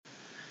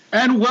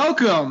And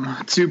welcome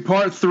to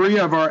part 3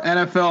 of our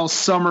NFL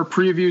summer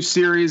preview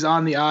series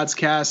on the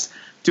Oddscast,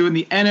 doing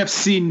the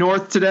NFC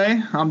North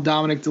today. I'm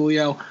Dominic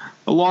DeLeo,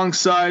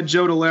 alongside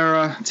Joe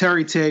Delera,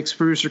 Terry Takes,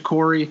 producer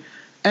Corey.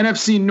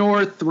 NFC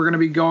North, we're going to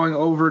be going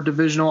over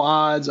divisional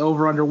odds,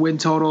 over under win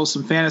totals,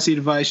 some fantasy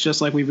advice, just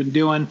like we've been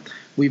doing.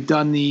 We've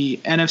done the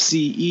NFC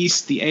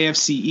East, the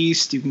AFC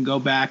East. You can go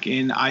back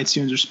in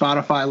iTunes or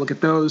Spotify, look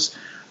at those.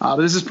 But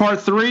this is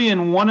part 3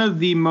 and one of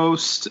the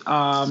most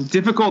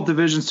difficult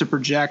divisions to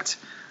project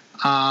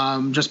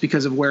just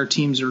because of where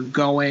teams are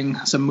going.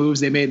 Some moves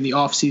they made in the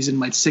offseason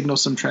might signal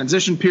some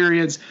transition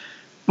periods.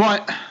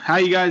 But how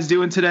you guys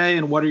doing today,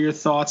 and what are your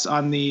thoughts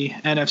on the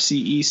NFC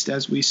East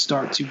as we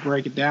start to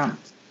break it down?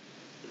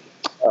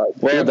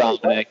 Well,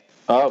 Dominic.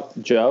 Oh,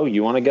 Joe,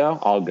 you want to go?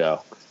 I'll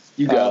go.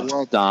 You go.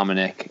 Well,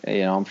 Dominic,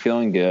 I'm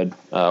feeling good.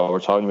 We're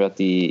talking about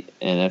the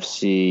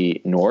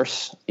NFC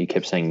North. You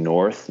kept saying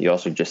North. You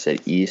also just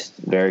said East.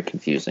 Very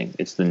confusing.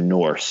 It's the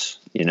North.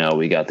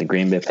 We got the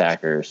Green Bay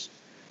Packers,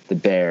 the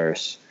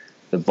Bears,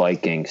 the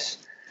Vikings.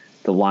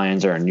 The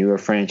Lions are a newer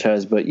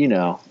franchise, but,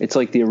 it's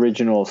like the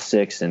original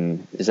 6.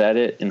 And is that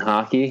it in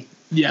hockey?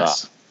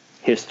 Yes.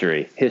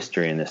 History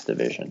in this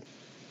division.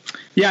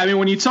 Yeah, I mean,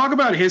 when you talk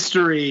about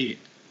history,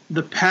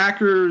 the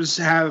Packers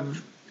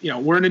have –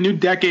 we're in a new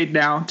decade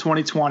now,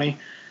 2020.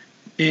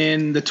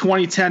 In the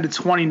 2010 to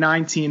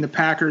 2019, the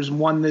Packers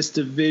won this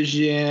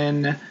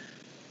division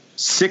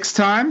 6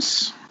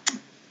 times.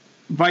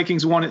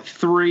 Vikings won it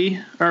 2,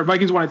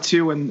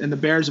 and the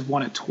Bears have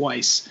won it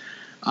twice.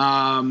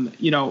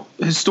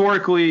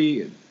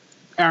 Historically,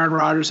 Aaron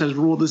Rodgers has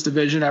ruled this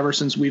division ever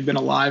since we've been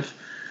alive.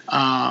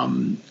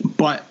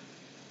 But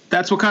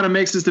that's what kind of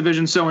makes this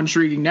division so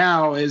intriguing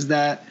now, is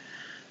that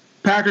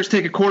Packers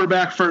take a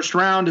quarterback first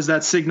round. Does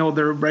that signal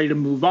they're ready to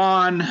move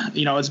on?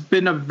 It's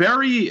been a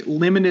very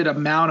limited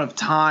amount of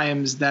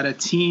times that a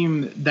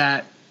team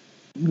that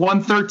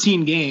won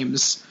 13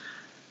 games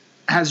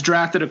has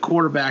drafted a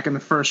quarterback in the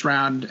first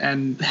round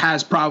and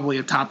has probably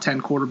a top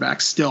 10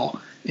 quarterback still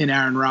in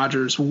Aaron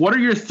Rodgers. What are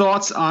your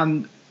thoughts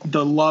on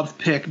the Love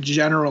pick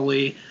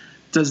generally?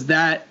 Does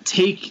that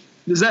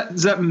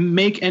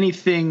make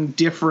anything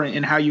different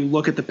in how you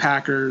look at the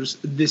Packers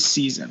this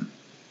season?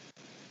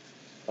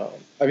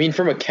 I mean,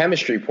 from a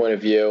chemistry point of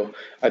view,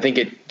 I think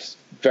it's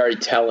very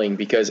telling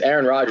because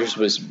Aaron Rodgers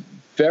was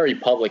very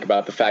public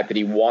about the fact that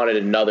he wanted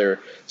another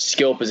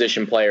skill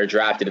position player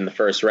drafted in the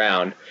first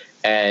round,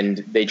 and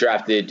they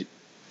drafted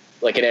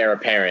like an heir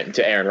apparent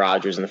to Aaron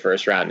Rodgers in the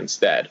first round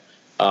instead.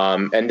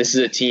 And this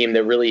is a team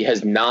that really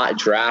has not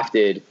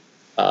drafted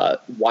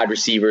wide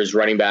receivers,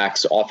 running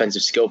backs,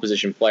 offensive skill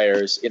position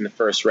players in the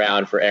first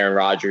round for Aaron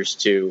Rodgers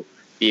to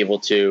be able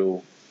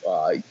to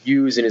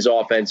use in his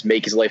offense,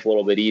 make his life a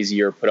little bit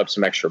easier, put up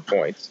some extra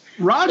points.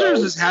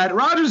 Rodgers has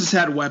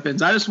had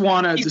weapons. I just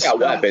want to dispel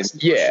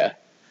weapons. Yeah,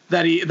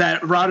 that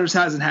Rodgers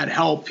hasn't had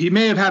help. He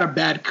may have had a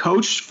bad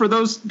coach for the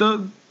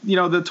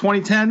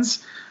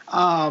 2010s,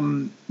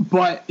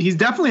 but he's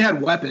definitely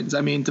had weapons.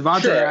 I mean,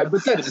 Devontae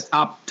Adams is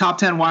a top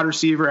 10 wide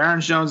receiver. Aaron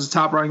Jones is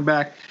top running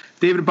back.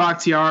 David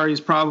Bakhtiari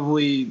is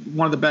probably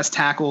one of the best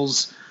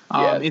tackles.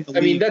 In the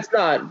league. Mean,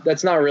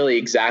 that's not really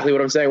exactly what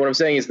I'm saying. What I'm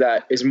saying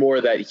is more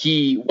that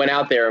he went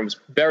out there and was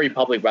very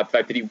public about the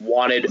fact that he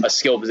wanted a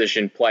skill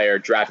position player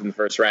drafted in the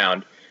first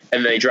round,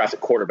 and then they drafted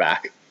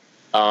quarterback.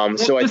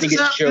 So I think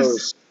it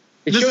shows.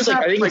 I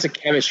think it's a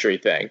chemistry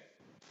thing.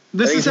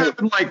 This has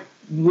happened like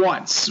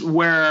once,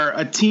 where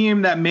a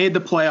team that made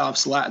the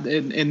playoffs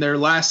in their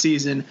last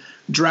season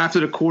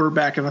drafted a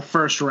quarterback in the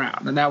first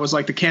round, and that was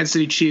like the Kansas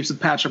City Chiefs with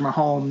Patrick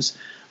Mahomes.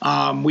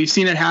 We've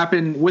seen it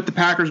happen with the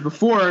Packers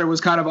before. It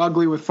was kind of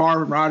ugly with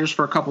Favre and Rodgers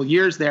for a couple of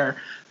years there.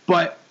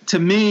 But to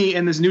me,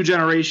 in this new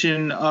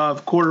generation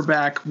of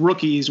quarterback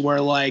rookies, where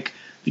like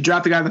you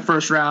draft the guy in the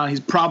first round, he's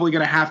probably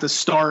going to have to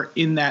start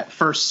in that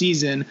first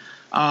season.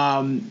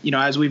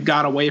 As we've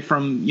got away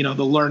from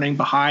the learning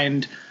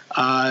behind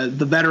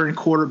the veteran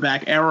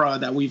quarterback era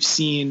that we've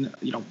seen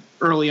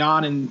early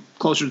on and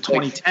closer to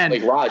 2010,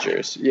 like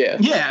Rodgers,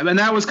 yeah, and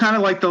that was kind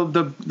of like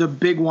the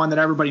big one that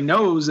everybody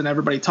knows and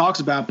everybody talks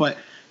about, but.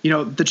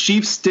 The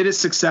Chiefs did it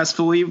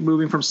successfully,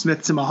 moving from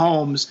Smith to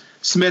Mahomes.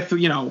 Smith,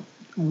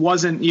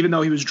 wasn't, even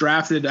though he was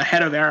drafted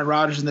ahead of Aaron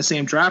Rodgers in the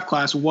same draft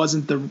class,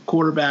 wasn't the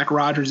quarterback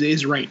Rodgers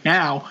is right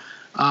now.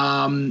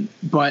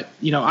 But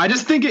I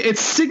just think it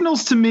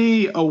signals to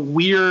me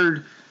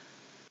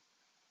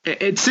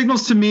it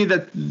signals to me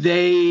that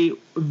they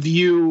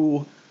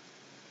view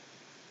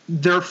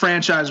their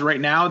franchise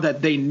right now,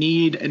 that they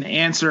need an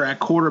answer at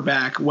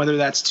quarterback, whether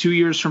that's 2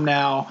 years from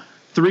now,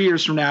 3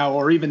 years from now,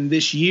 or even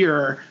this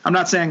year. I'm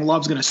not saying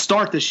Love's going to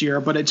start this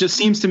year, but it just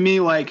seems to me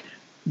like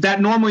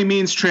that normally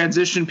means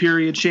transition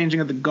period,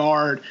 changing of the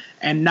guard,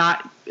 and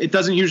it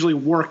doesn't usually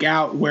work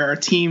out where a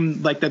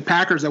team like the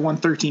Packers that won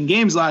 13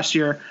 games last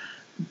year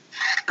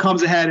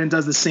comes ahead and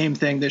does the same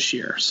thing this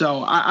year.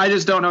 So I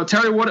just don't know.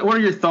 Terry, what are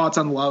your thoughts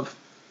on Love?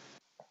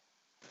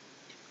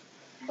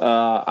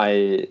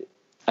 I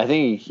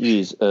think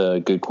he's a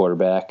good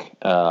quarterback.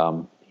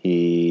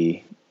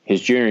 He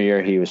his junior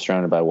year, he was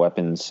surrounded by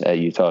weapons at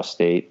Utah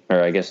State,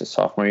 or I guess his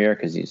sophomore year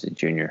because he's a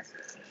junior.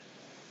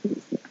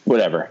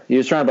 Whatever. He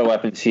was surrounded by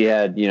weapons. He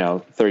had,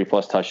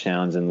 30-plus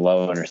touchdowns and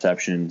low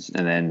interceptions.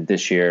 And then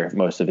this year,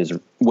 most of his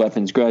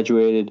weapons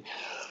graduated.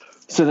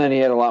 So then he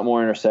had a lot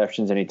more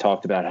interceptions, and he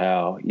talked about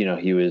how,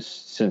 he was,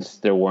 since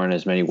there weren't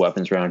as many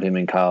weapons around him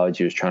in college,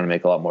 he was trying to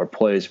make a lot more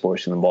plays,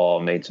 forcing the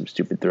ball, made some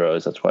stupid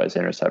throws. That's why his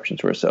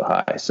interceptions were so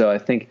high. So I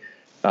think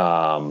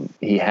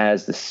he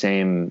has the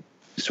same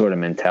sort of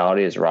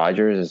mentality as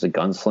Rodgers, as a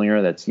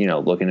gunslinger that's,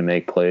 looking to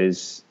make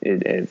plays.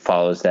 It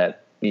follows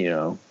that,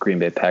 Green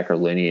Bay Packer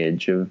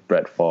lineage of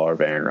Brett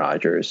Favre, Aaron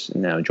Rodgers,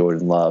 and now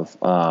Jordan Love.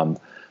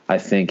 I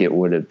think it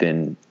would have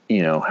been,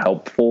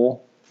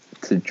 helpful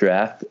to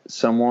draft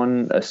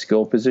someone, a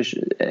skill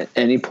position,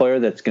 any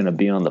player that's going to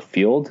be on the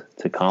field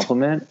to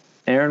complement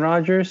Aaron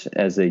Rodgers,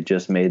 as they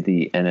just made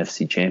the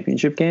NFC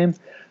Championship game.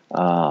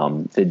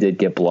 They did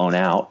get blown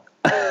out.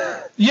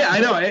 Yeah, I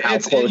know.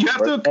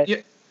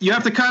 You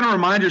have to kind of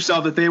remind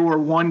yourself that they were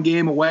one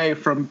game away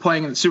from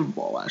playing in the Super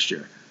Bowl last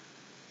year.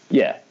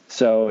 Yeah.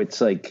 So it's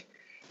like,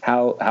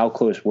 how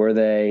close were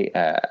they?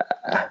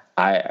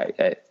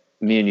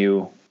 Me and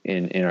you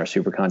in our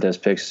Super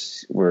Contest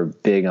picks were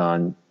big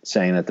on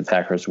saying that the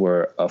Packers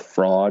were a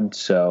fraud.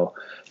 So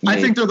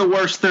I think they're the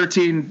worst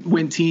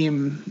 13-win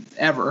team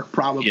ever,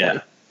 probably,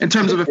 in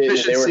terms of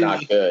efficiency. They were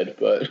not good,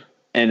 but.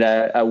 And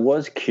I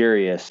was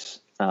curious,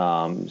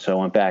 so I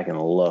went back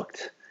and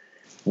looked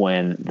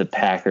when the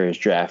Packers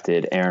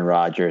drafted Aaron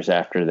Rodgers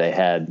after they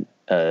had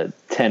a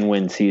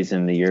 10-win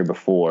season the year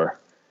before.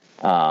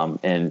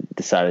 And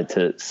decided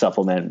to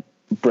supplement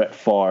Brett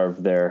Favre,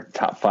 their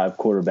top 5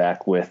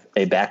 quarterback, with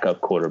a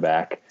backup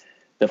quarterback.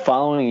 The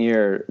following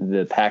year,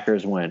 the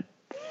Packers went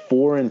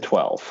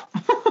 4-12,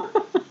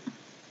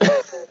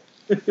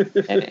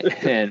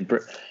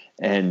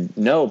 and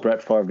no,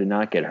 Brett Favre did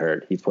not get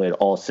hurt. He played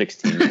all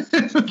 16.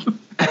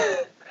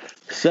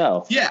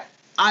 So yeah,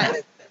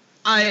 I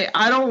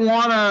don't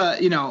want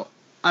to,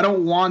 I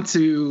don't want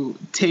to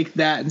take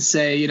that and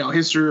say,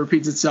 history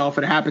repeats itself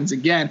and it happens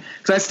again,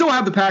 because I still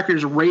have the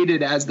Packers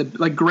graded as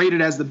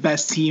the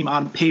best team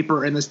on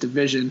paper in this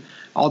division.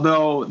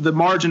 Although the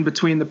margin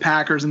between the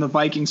Packers and the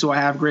Vikings, who I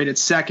have graded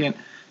second,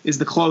 is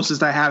the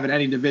closest I have in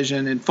any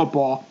division in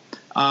football.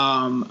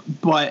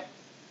 But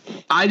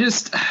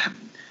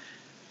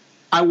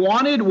I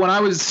wanted, when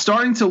I was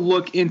starting to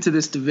look into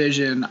this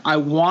division, I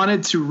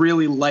wanted to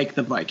really like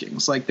the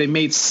Vikings. Like, they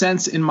made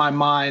sense in my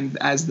mind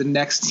as the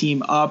next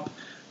team up.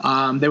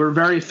 They were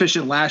very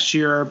efficient last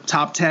year,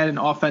 top 10 in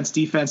offense,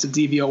 defense, and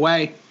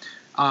DVOA.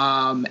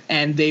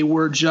 And they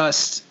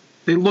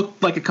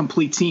looked like a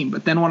complete team.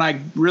 But then when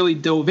I really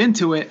dove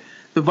into it,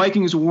 the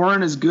Vikings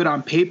weren't as good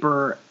on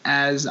paper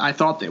as I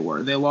thought they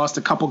were. They lost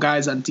a couple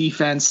guys on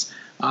defense.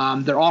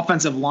 Their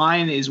offensive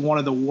line is one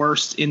of the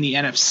worst in the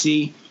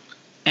NFC.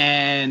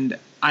 And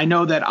I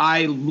know that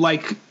I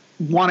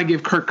want to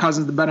give Kirk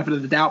Cousins the benefit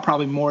of the doubt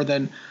probably more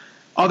than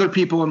other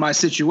people in my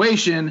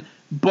situation,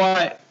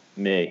 but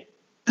me.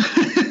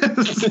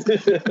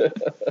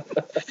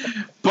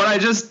 But I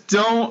just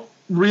don't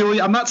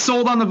really – I'm not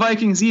sold on the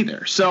Vikings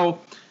either.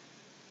 So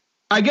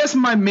I guess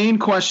my main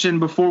question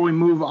before we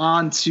move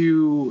on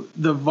to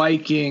the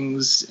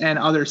Vikings and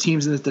other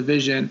teams in this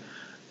division,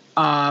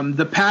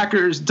 the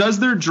Packers, does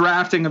their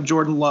drafting of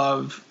Jordan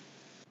Love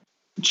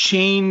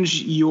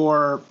change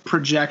your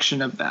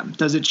projection of them?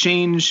 Does it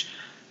change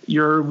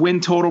your win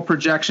total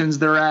projections?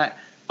 They're at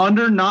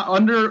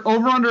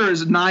over-under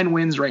is 9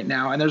 wins right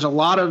now, and there's a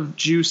lot of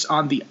juice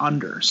on the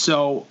under.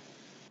 So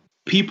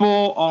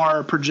people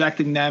are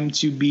projecting them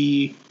to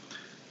be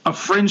a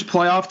fringe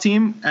playoff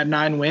team at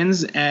 9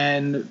 wins,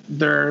 and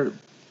they're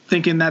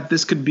thinking that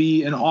this could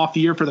be an off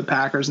year for the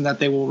Packers and that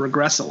they will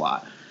regress a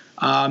lot.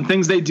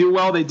 Things they do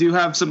well, they do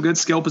have some good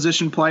skill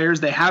position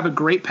players. They have a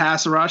great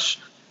pass rush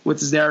with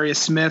Zarius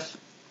Smith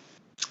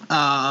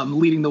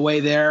leading the way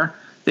there.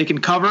 They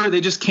can cover.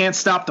 They just can't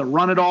stop the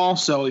run at all.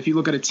 So if you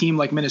look at a team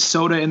like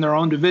Minnesota in their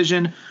own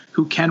division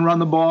who can run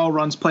the ball,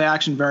 runs play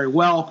action very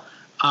well,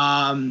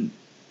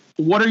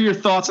 what are your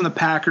thoughts on the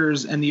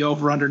Packers and the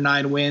over-under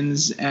 9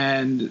 wins?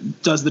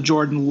 And does the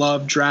Jordan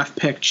Love draft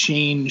pick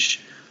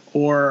change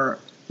or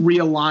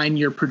realign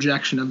your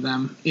projection of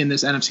them in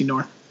this NFC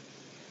North?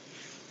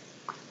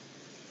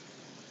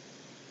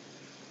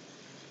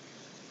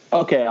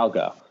 Okay, I'll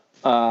go.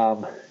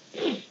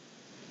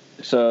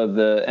 So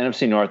the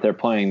NFC North, they're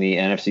playing the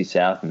NFC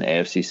South and the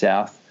AFC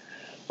South.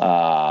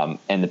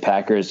 And the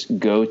Packers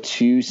go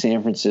to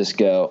San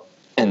Francisco,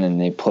 and then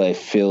they play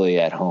Philly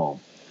at home.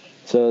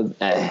 So,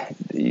 they're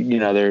a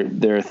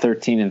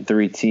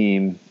 13-3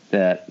 team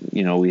that,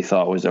 we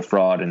thought was a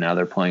fraud, and now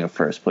they're playing a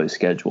first-place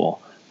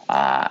schedule.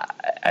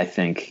 I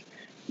think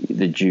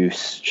the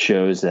juice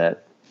shows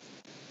that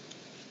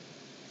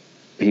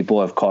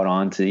people have caught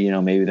on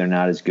to, maybe they're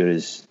not as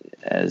good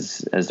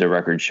as their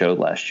record showed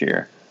last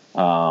year.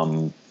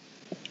 But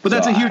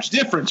that's a huge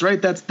difference, right?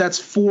 That's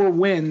 4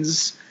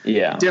 wins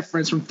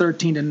difference from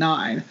 13 to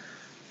 9.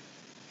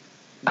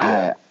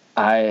 I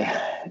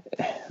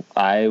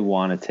I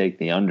want to take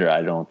the under.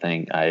 I don't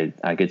think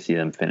I could see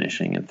them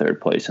finishing in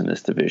third place in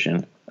this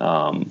division.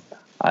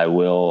 I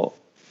will.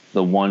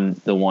 The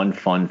one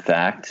fun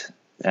fact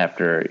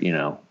after,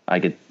 I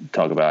could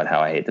talk about how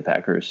I hate the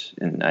Packers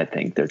and I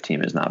think their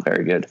team is not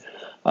very good.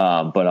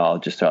 But I'll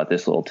just throw out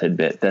this little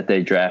tidbit that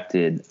they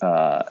drafted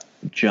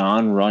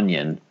John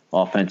Runyon,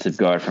 offensive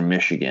guard from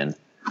Michigan,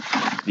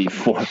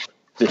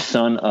 the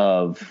son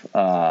of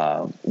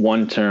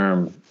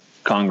one-term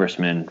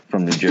congressman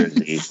from New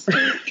Jersey,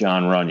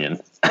 John Runyon.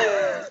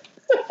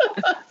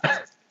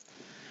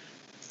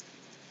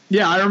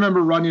 Yeah, I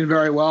remember Runyon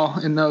very well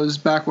in those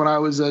back when I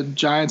was a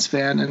Giants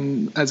fan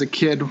and as a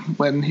kid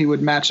when he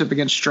would match up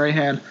against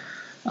Strahan.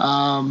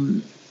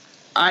 The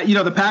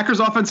Packers'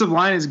 offensive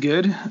line is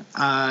good.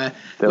 They're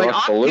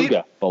like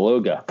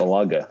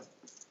Beluga.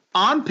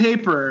 On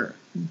paper,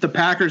 the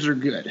Packers are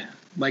good.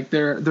 Like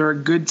they're a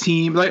good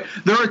team. Like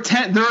they're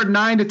a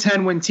 9 to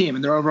 10 win team,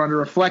 and their over under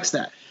reflects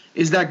that.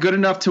 Is that good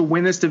enough to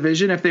win this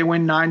division if they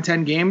win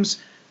 9-10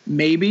 games?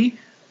 Maybe.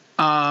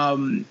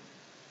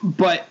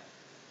 But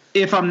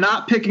if I'm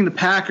not picking the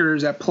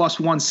Packers at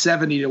plus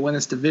 170 to win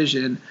this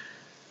division,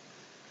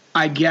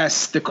 I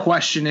guess the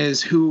question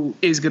is who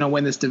is going to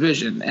win this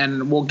division,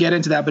 and we'll get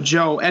into that. But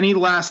Joe, any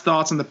last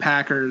thoughts on the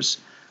Packers?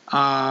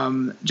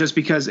 Just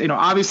because,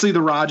 obviously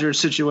the Rodgers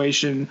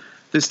situation,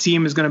 this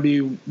team is going to be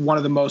one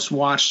of the most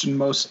watched and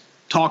most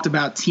talked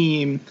about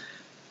team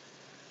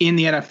in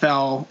the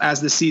NFL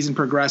as the season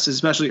progresses,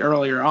 especially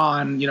earlier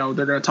on.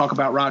 They're going to talk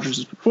about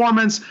Rodgers'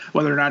 performance,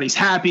 whether or not he's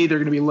happy. They're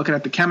going to be looking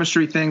at the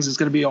chemistry things. It's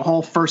going to be a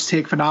whole first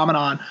take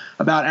phenomenon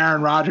about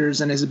Aaron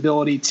Rodgers and his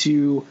ability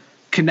to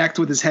connect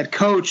with his head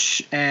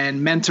coach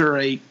and mentor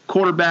a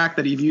quarterback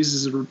that he views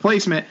as a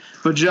replacement.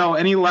 But Joe,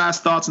 any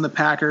last thoughts on the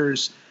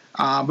Packers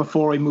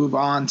before we move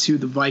on to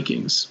the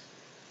Vikings?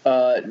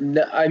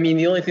 No, I mean,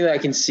 the only thing that I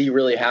can see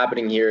really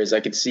happening here is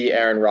I could see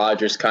Aaron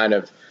Rodgers kind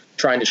of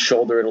trying to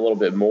shoulder it a little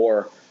bit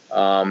more.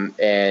 Given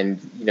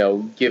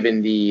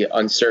the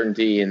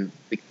uncertainty and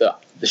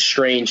the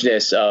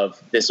strangeness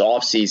of this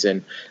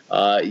offseason,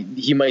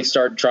 he might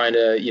start trying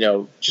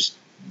to, just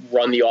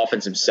run the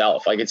offense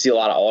himself. I could see a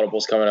lot of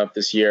audibles coming up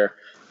this year.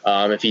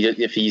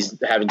 If he's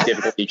having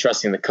difficulty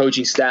trusting the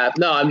coaching staff.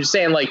 No, I'm just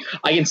saying,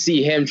 I can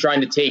see him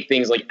trying to take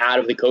things out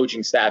of the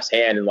coaching staff's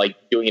hand and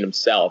doing it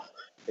himself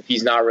if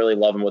he's not really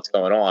loving what's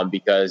going on,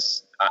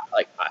 because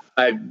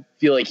I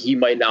feel like he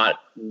might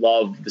not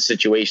love the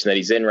situation that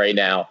he's in right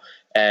now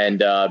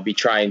and be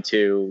trying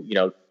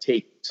to,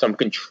 take some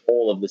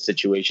control of the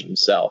situation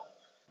himself.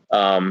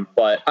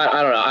 But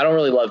I don't know. I don't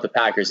really love the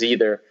Packers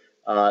either.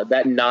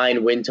 That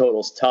 9 win total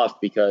is tough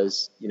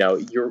because,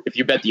 if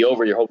you bet the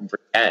over, you're hoping for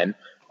 10.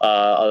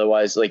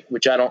 Otherwise,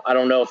 which I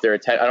don't know if they're a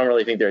 10. I don't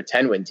really think they're a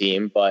 10-win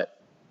team, but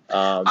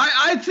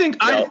I think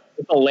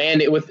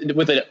land it with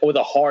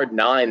a hard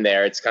 9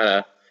 there.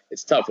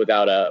 It's tough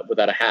without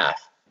a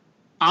half.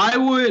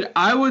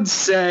 I would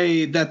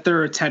say that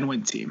they're a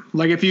 10-win team.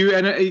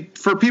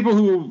 For people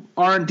who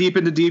aren't deep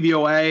into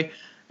DVOA,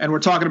 and we're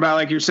talking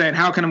about, you're saying,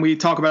 how can we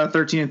talk about a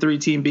 13-3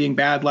 team being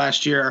bad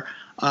last year?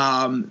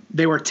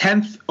 They were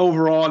 10th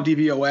overall in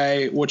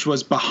DVOA, which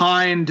was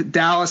behind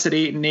Dallas at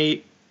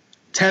 8-8,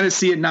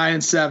 Tennessee at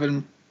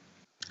 9-7,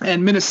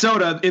 and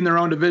Minnesota in their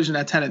own division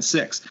at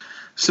 10-6.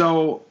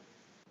 So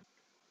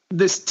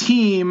this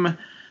team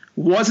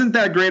wasn't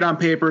that great on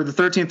paper. The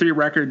 13-3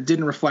 record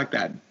didn't reflect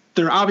that.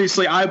 They're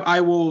obviously,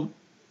 I will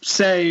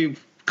say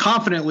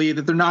confidently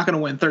that they're not going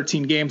to win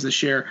 13 games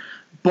this year,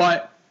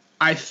 but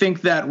I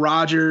think that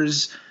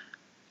Rodgers,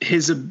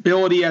 his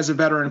ability as a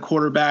veteran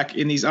quarterback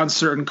in these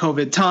uncertain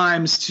COVID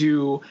times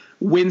to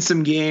win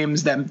some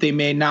games that they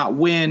may not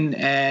win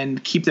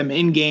and keep them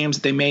in games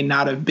that they may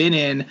not have been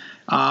in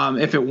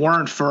if it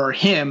weren't for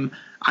him,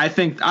 I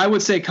think I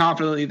would say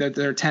confidently that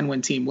they're a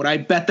 10-win team. Would I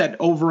bet that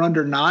over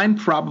under 9?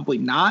 Probably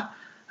not.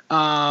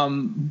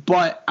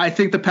 But I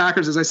think the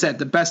Packers, as I said,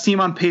 the best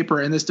team on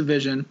paper in this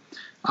division.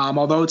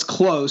 Although it's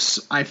close,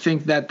 I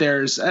think that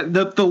there's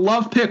the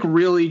love pick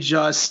really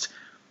just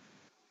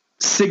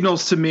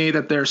signals to me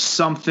that there's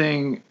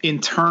something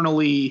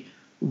internally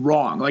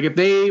wrong. If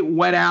they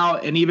went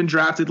out and even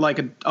drafted a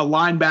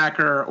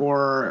linebacker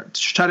or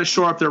try to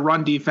shore up their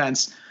run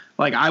defense,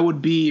 I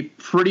would be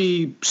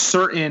pretty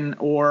certain,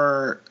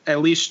 or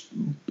at least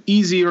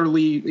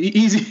easily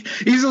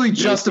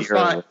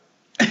justify.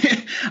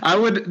 I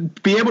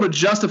would be able to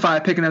justify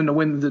picking them to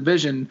win the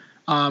division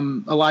a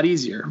lot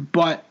easier,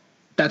 but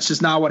that's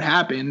just not what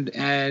happened.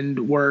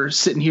 And we're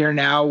sitting here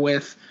now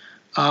with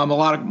a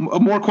lot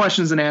of more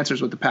questions than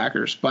answers with the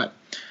Packers. But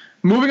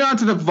moving on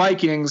to the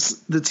Vikings,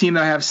 the team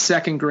that I have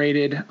second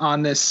graded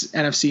on this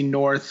NFC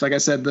North. Like I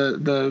said,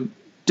 the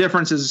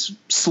difference is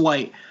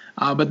slight.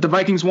 But the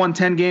Vikings won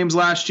 10 games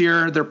last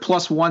year. They're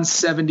plus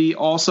 170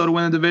 also to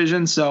win the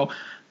division. So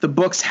the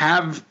books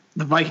have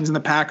the Vikings and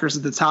the Packers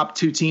as the top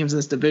 2 teams in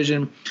this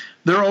division.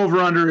 Their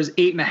over-under is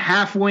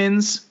 8.5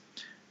 wins.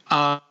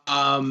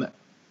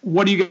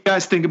 What do you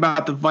guys think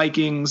about the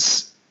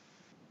Vikings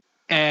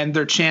and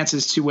their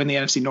chances to win the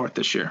NFC North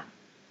this year?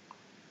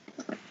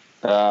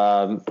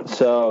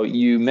 So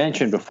you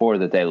mentioned before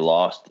that they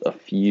lost a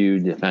few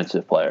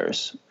defensive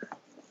players,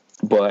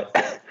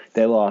 but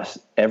they lost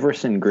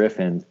Everson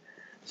Griffin,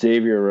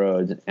 Xavier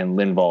Rhodes, and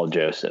Linval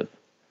Joseph,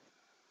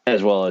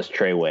 as well as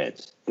Trey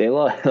Waynes. They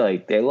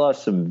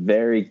lost some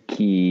very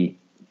key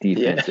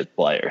defensive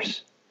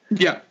players.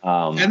 Yeah,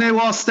 and they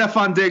lost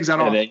Stephon Diggs on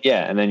offense.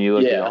 And then you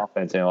look at the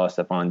offense and they lost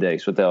Stephon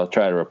Diggs, but they'll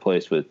try to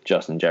replace with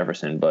Justin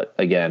Jefferson. But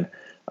again,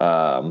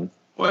 or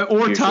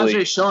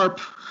Tajay Sharp,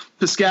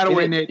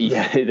 Piscataway Nate.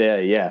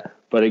 Yeah.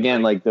 But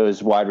again, like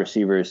those wide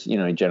receivers,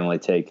 generally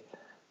take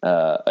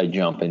a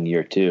jump in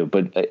year two.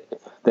 But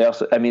they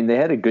also, they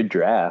had a good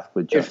draft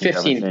with Justin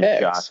 15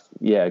 Jefferson,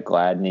 picks.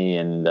 Gladney,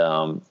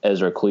 and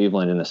Ezra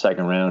Cleveland in the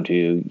second round,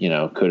 who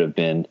could have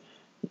been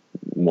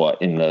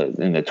in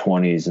the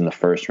 20s in the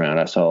first round.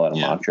 I saw a lot of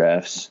mock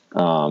drafts.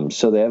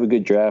 So they have a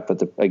good draft,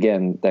 but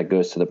again, that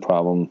goes to the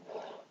problem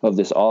of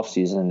this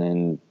offseason.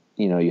 And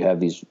you have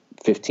these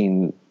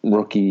 15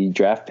 rookie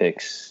draft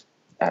picks.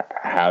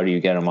 How do you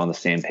get them on the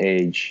same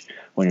page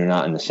when you're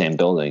not in the same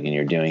building and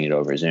you're doing it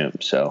over Zoom?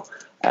 So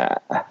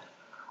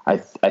I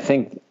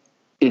think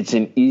it's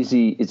an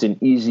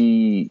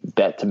easy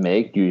bet to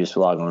make. You just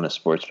log on to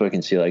Sportsbook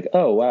and see like,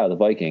 oh wow, the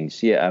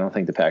Vikings. Yeah, I don't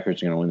think the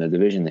Packers are going to win the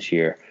division this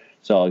year,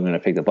 so I'm going to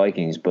pick the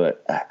Vikings.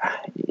 But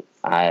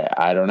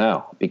I don't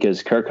know,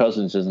 because Kirk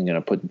Cousins isn't going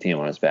to put the team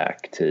on his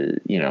back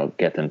to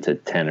get them to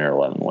 10 or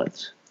 11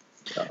 wins.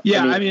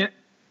 Yeah, they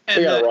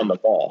got to run the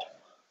ball.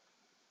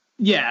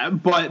 Yeah,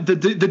 but the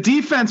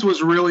defense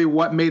was really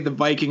what made the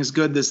Vikings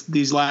good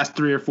these last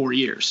 3 or 4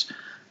 years.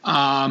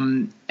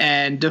 And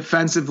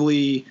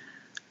defensively,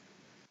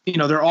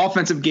 their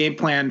offensive game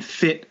plan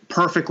fit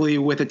perfectly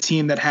with a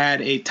team that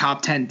had a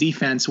top 10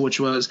 defense, which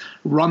was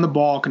run the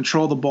ball,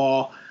 control the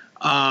ball,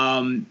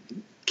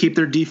 keep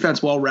their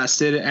defense well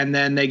rested, and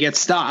then they get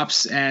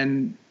stops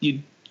and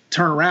you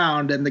turn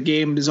around and the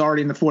game is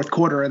already in the fourth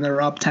quarter and they're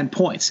up 10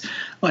 points.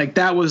 Like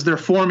that was their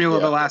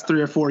formula the last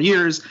 3 or 4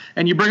 years.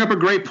 And you bring up a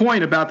great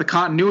point about the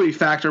continuity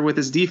factor with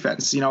his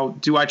defense.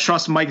 Do I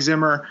trust Mike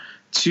Zimmer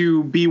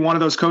to be one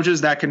of those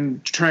coaches that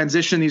can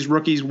transition these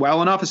rookies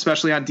well enough,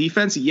 especially on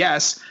defense?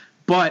 Yes,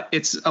 but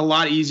it's a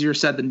lot easier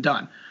said than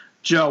done.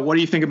 Joe, what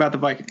do you think about the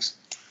Vikings?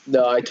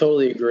 No, I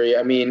totally agree.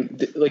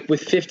 Like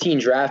with 15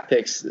 draft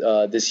picks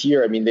this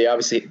year,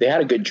 they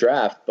had a good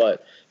draft,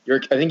 but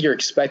I think you're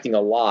expecting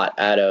a lot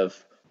out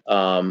of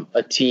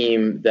a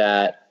team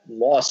that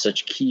lost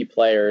such key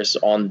players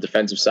on the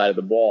defensive side of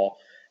the ball.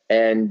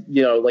 And,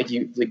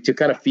 to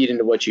kind of feed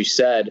into what you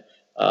said,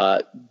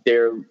 Kirk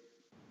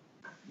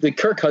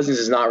Cousins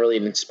is not really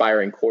an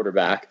inspiring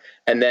quarterback.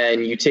 And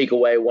then you take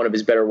away one of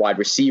his better wide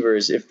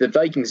receivers. If the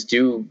Vikings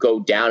do go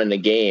down in a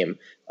game,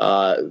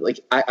 I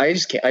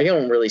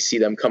don't really see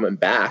them coming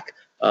back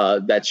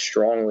that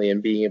strongly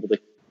and being able to,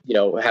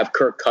 have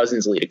Kirk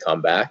Cousins lead a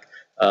comeback.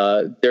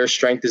 Their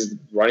strength is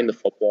running the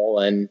football,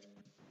 and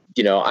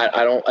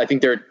I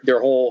think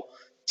their whole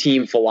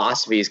team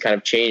philosophy has kind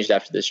of changed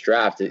after this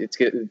draft.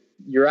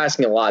 You're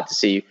asking a lot to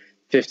see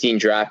 15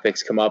 draft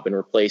picks come up and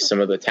replace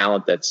some of the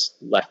talent that's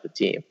left the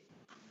team.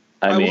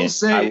 Let me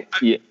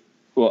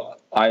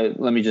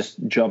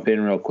just jump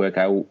in real quick.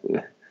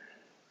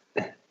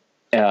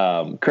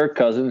 Kirk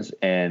Cousins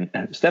and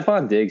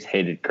Stephon Diggs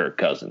hated Kirk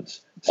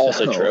Cousins.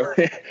 Also true.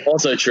 Kirk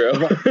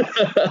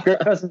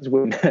Cousins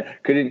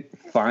couldn't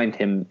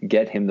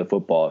get him the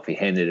football if he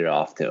handed it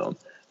off to him.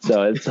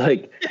 So it's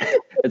like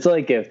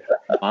if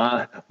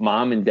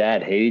mom and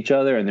dad hate each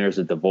other and there's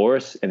a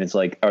divorce and it's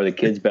like, are the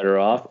kids better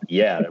off?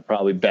 Yeah, they're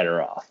probably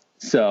better off.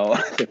 So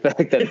the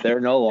fact that they're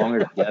no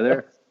longer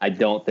together, I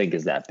don't think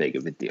is that big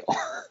of a deal.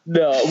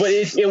 No, but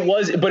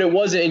it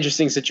was an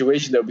interesting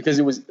situation though, because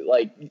it was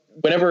like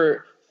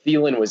whenever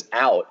Thielen was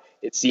out,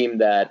 it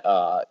seemed that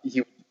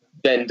he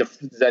then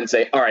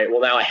say, all right,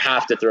 well now I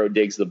have to throw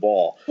Diggs the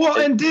ball. Well,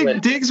 and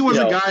Diggs was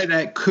a guy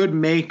that could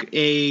make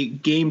a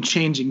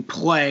game-changing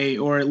play,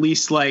 or at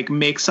least like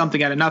make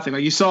something out of nothing.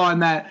 Like you saw in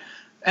that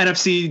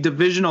NFC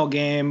divisional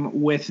game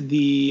with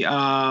the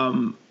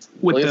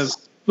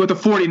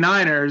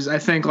 49ers, I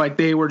think like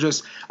they were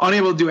just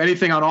unable to do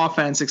anything on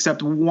offense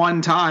except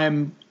one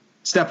time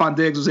Stephon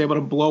Diggs was able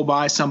to blow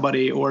by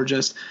somebody or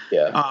just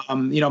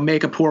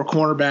make a poor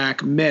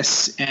cornerback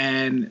miss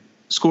and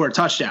score a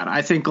touchdown.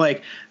 I think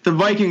like the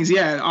Vikings,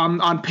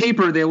 on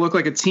paper they look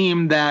like a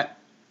team that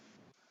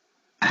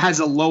has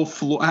a low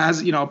floor,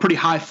 has a pretty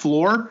high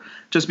floor,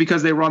 just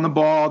because they run the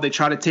ball, they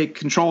try to take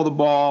control of the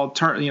ball,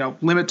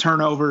 limit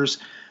turnovers,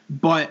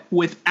 but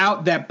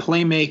without that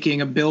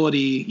playmaking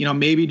ability,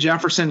 maybe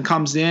Jefferson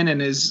comes in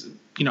and is,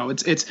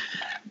 it's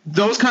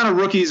those kind of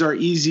rookies are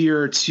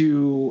easier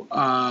to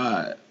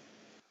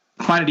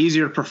find it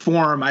easier to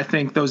perform. I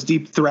think those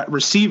deep threat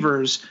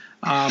receivers.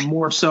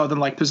 More so than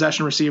like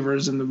possession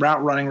receivers and the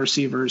route running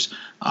receivers.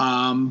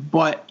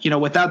 But,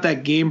 without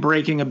that game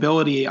breaking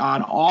ability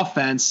on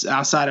offense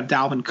outside of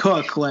Dalvin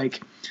Cook,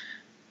 like,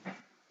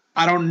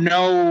 I don't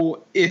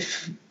know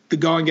if the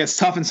going gets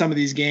tough in some of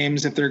these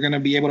games, if they're going to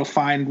be able to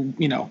find,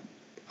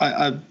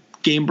 a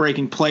game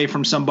breaking play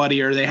from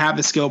somebody, or they have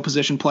the skill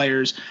position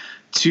players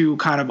to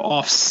kind of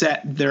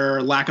offset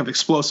their lack of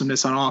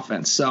explosiveness on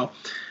offense. So,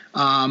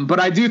 but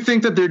I do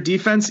think that their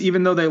defense,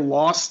 even though they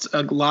lost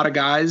a lot of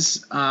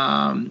guys,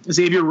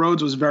 Xavier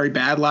Rhodes was very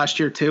bad last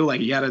year too.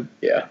 Like, he had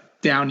a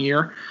down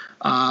year.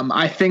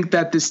 I think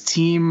that this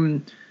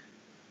team,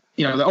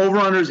 the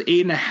over-under is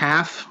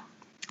 8.5.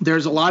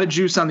 There's a lot of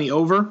juice on the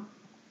over.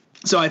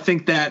 So I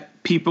think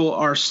that people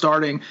are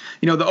starting,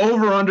 the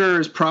over-under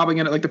is probably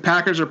going to, like, the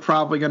Packers are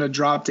probably going to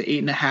drop to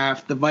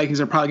 8.5. The Vikings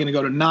are probably going to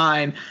go to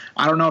 9.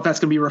 I don't know if that's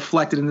going to be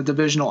reflected in the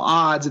divisional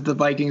odds if the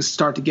Vikings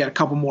start to get a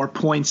couple more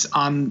points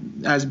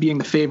on as being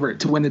the favorite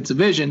to win the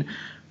division.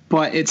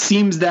 But it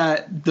seems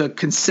that the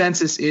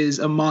consensus is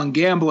among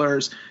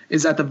gamblers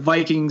is that the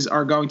Vikings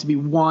are going to be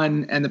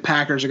 1 and the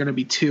Packers are going to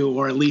be 2,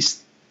 or at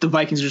least the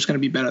Vikings are just going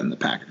to be better than the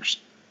Packers.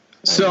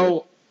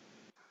 So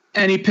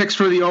any picks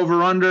for the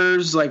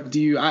over-unders? Like,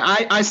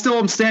 I still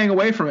am staying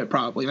away from it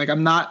probably. Like,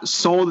 I'm not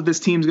sold that this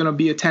team's going to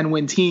be a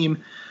 10-win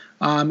team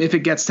if it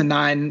gets to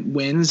 9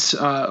 wins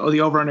or the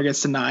over-under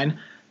gets to 9.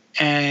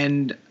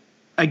 And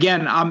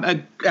again,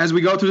 as we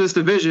go through this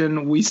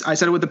division, I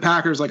said it with the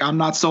Packers. Like, I'm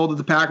not sold that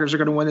the Packers are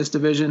going to win this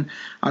division.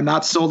 I'm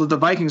not sold that the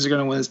Vikings are going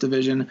to win this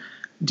division.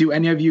 Do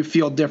any of you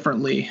feel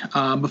differently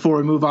before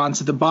we move on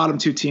to the bottom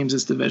 2 teams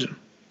this division?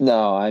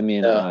 No, I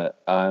mean, I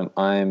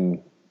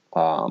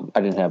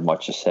didn't have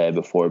much to say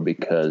before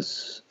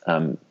because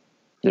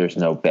there's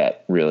no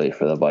bet really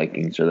for the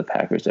Vikings or the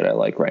Packers that I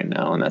like right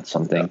now, and that's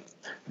something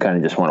kind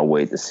of just want to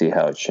wait to see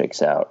how it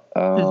shakes out.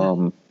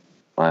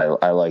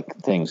 I like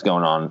things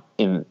going on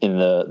in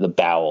the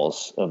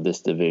bowels of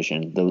this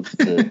division,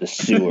 the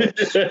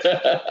sewers.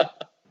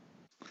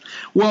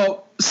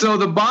 Well, so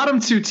the bottom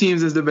 2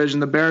 teams in this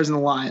division, the Bears and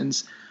the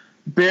Lions.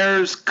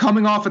 Bears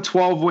coming off a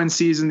 12-win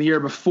season the year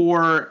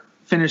before,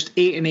 finished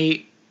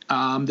 8-8.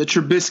 The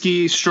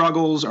Trubisky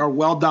struggles are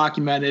well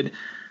documented,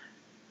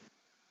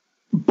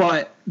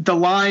 but the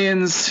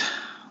Lions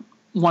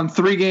won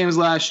 3 games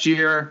last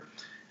year.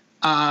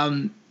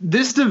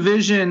 This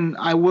division,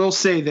 I will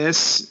say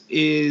this,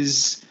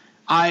 is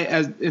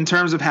in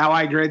terms of how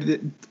I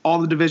grade all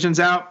the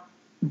divisions out,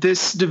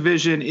 this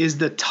division is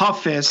the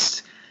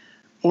toughest,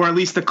 or at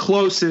least the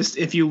closest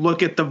if you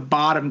look at the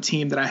bottom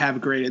team that I have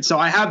graded. So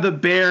I have the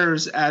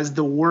Bears as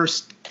the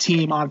worst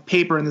team on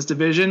paper in this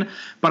division,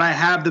 but I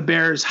have the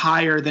Bears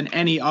higher than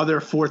any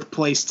other 4th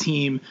place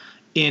team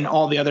in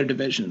all the other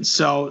divisions.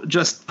 So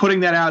just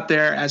putting that out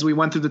there as we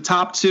went through the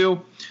top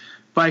 2,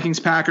 Vikings,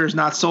 Packers,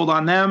 not sold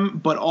on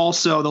them, but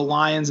also the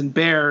Lions and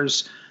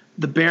Bears.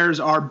 The Bears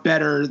are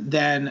better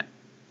than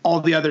all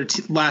the other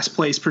last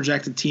place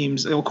projected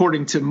teams,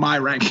 according to my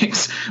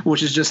rankings,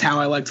 which is just how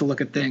I like to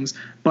look at things.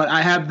 But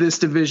I have this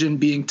division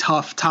being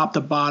tough, top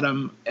to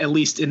bottom, at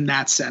least in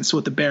that sense,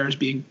 with the Bears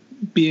being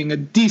a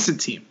decent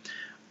team.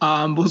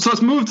 So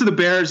let's move to the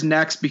Bears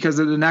next because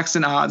they're the next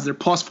in odds. They're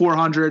plus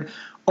 400,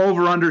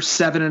 over under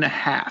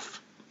 7.5.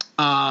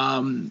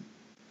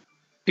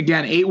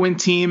 Again, 8-win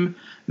team.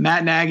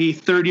 Matt Nagy,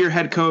 3rd-year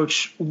head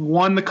coach,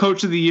 won the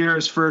coach of the year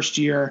his first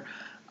year.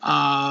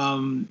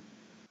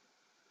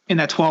 In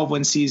that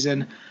 12-win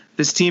season.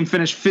 This team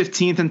finished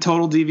 15th in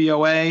total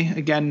DVOA.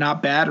 Again,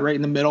 not bad, right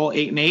in the middle,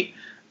 8-8.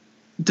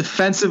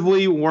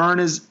 Defensively, weren't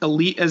as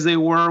elite as they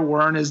were,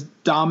 weren't as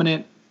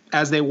dominant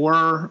as they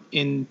were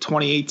in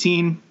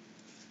 2018.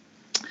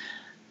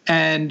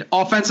 And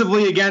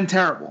offensively, again,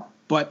 terrible.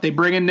 But they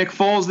bring in Nick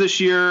Foles this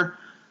year.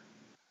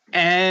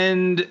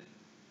 And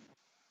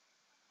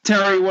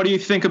Terry, what do you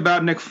think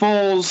about Nick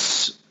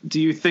Foles?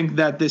 Do you think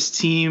that this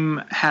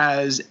team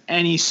has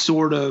any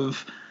sort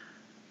of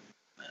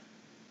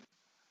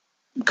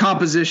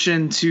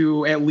composition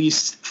to at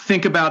least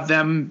think about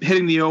them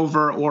hitting the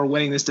over or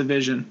winning this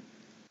division?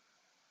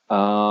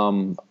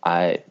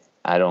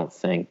 I don't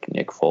think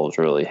Nick Foles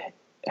really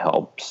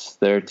helps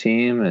their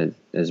team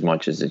as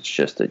much as it's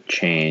just a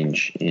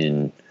change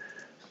in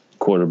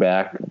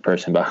quarterback,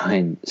 person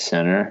behind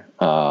center.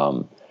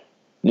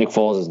 Nick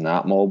Foles is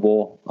not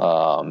mobile.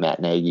 Matt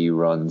Nagy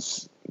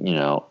runs,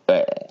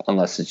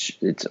 unless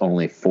it's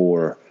only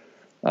for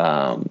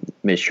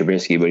Mitch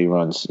Trubisky, but he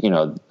runs,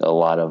 a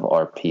lot of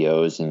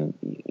RPOs and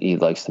he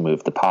likes to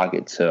move the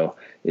pocket. So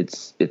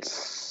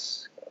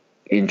it's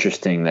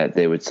interesting that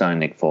they would sign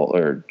Nick Foles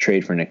or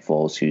trade for Nick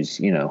Foles, who's,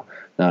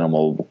 not a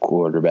mobile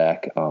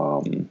quarterback.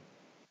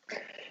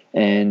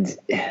 And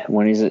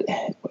when he's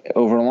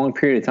over a long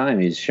period of time,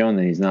 he's shown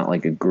that he's not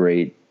like a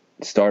great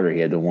starter. He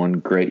had the one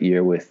great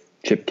year with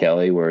Chip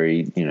Kelly where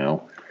he,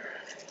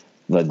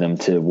 led them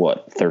to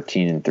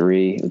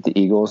 13-3 with the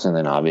Eagles. And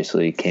then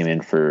obviously came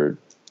in for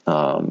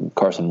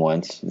Carson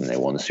Wentz and they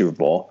won the Super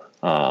Bowl.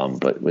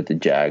 But with the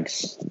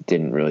Jags,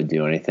 didn't really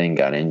do anything,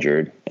 got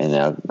injured, and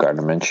now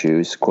Gardner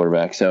Minshew's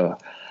quarterback. So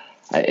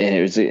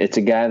it's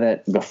a guy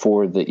that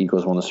before the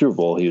Eagles won the Super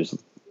Bowl, he was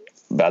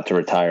about to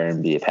retire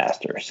and be a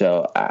pastor.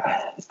 So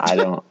I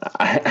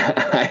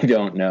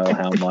don't know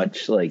how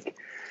much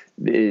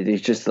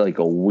it's just like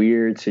a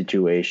weird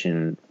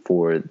situation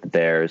for the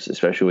Bears,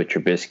 especially with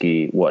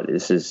Trubisky. What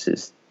is this,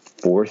 his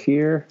third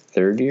year?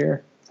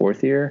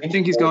 fourth year? I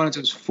think he's going into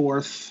his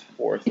fourth.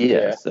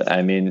 Yes. Yeah.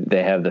 I mean,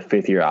 they have the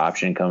 5th-year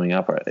option coming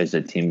up. Is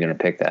the team going to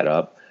pick that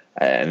up?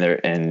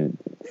 And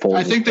Foles,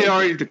 I think they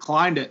already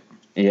declined it.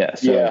 Yeah.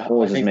 So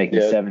Foles is making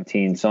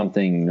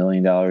 $17-something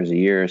million a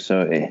year.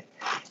 So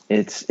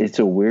it's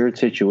a weird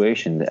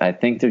situation. I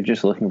think they're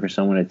just looking for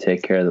someone to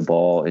take care of the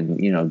ball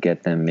and,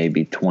 get them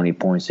maybe 20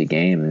 points a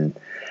game and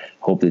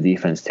hope the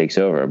defense takes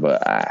over.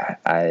 But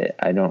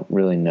I don't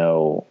really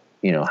know,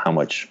 how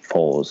much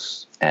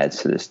Foles adds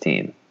to this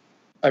team.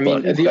 I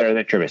mean, it's better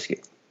than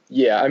Trubisky.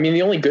 Yeah. I mean,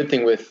 the only good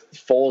thing with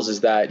Foles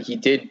is that he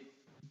did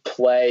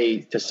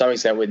play to some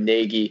extent with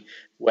Nagy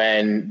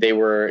when they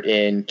were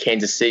in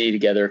Kansas City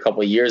together a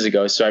couple of years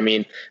ago. So, I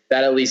mean,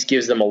 that at least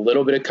gives them a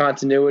little bit of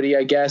continuity,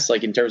 I guess,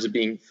 like in terms of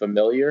being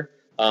familiar.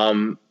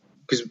 But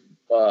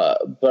I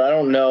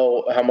don't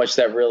know how much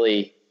that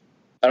really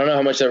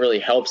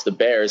helps the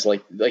Bears.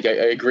 Like I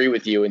agree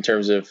with you in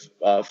terms of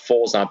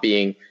Foles not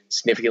being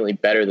significantly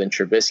better than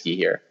Trubisky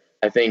here.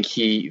 I think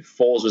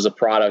Foles was a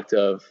product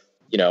of,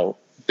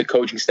 the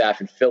coaching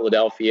staff in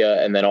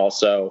Philadelphia, and then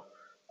also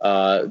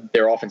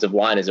their offensive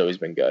line has always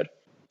been good.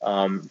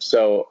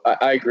 So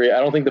I agree. I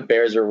don't think the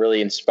Bears are a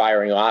really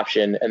inspiring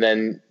option. And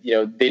then,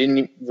 they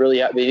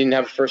didn't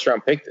have a first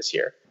round pick this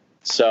year.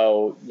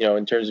 So,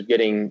 in terms of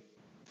getting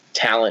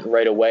talent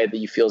right away that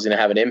you feel is going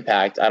to have an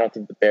impact, I don't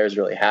think the Bears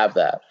really have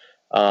that.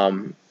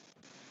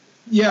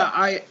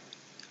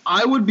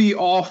 I would be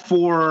all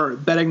for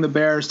betting the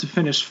Bears to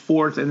finish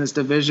 4th in this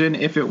division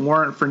if it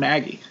weren't for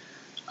Nagy.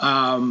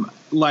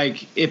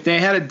 If they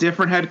had a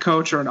different head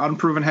coach or an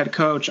unproven head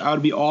coach, I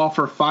would be all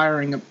for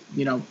firing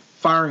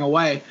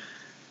away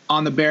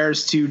on the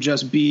Bears to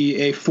just be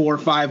a 4 or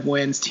 5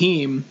 wins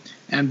team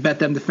and bet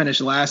them to finish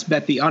last,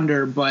 bet the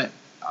under. But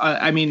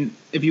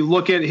if you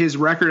look at his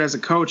record as a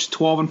coach,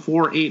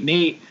 12-4,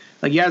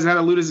 8-8, he hasn't had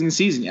a losing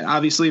season yet.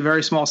 Obviously, a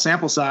very small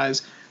sample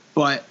size,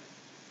 but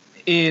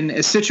in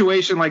a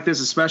situation like this,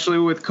 especially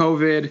with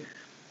COVID,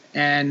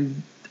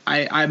 and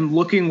I'm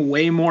looking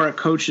way more at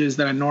coaches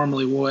than I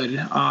normally would,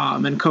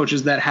 and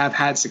coaches that have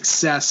had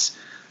success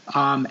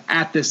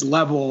at this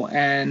level,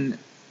 and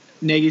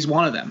Nagy's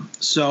one of them.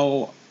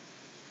 So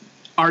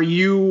where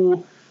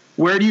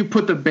do you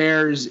put the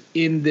Bears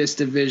in this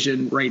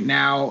division right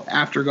now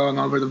after going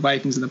over the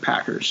Vikings and the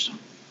Packers?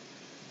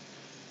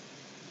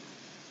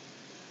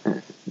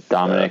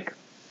 Dominic,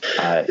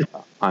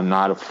 I'm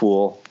not a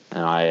fool,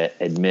 and I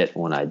admit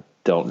when I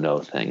don't know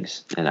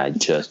things, and I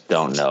just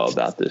don't know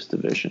about this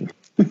division.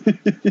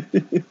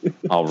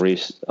 I'll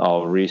wait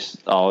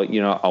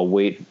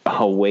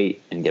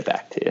and get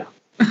back to you.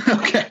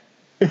 Okay.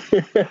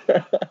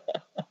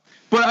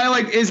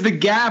 But is the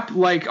gap,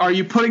 are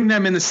you putting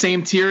them in the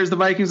same tier as the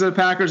Vikings and the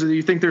Packers, or do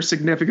you think they're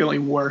significantly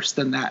worse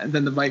than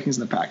the Vikings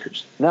and the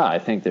Packers? No, I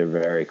think they're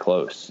very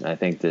close. I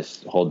think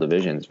this whole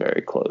division is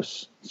very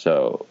close.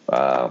 So,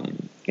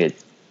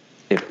 if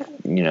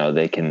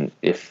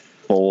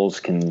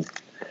Foles can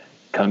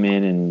come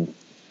in and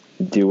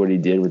do what he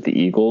did with the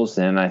Eagles,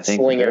 then I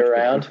think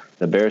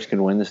the Bears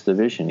can win this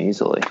division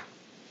easily.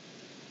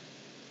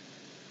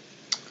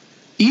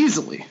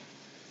 Easily?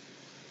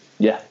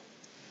 Yeah.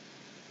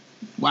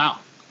 Wow.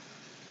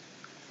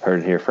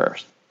 Heard it here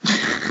first.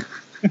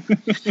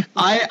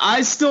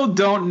 I still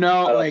don't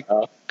know.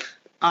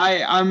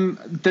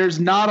 There's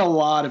not a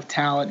lot of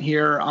talent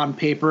here on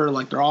paper.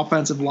 Their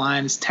offensive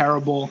line is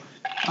terrible.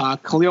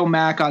 Khalil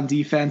Mack on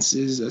defense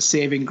is a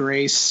saving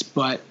grace,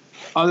 but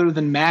other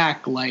than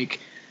Mack,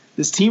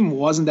 this team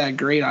wasn't that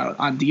great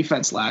on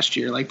defense last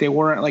year. They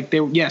weren't they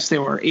were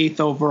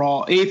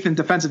 8th in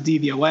defensive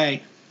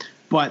DVOA,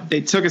 but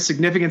they took a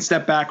significant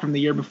step back from the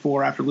year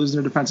before after losing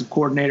their defensive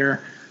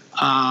coordinator,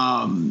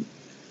 when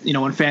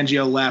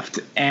Fangio left.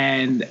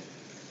 And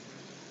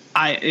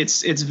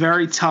it's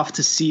very tough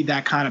to see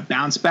that kind of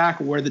bounce back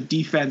where the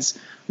defense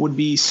would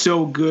be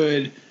so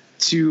good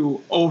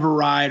to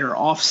override or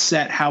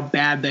offset how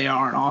bad they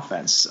are on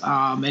offense.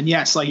 And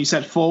yes, like you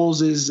said,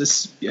 Foles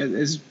is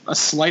a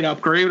slight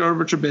upgrade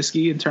over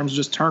Trubisky in terms of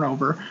just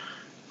turnover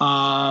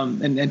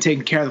and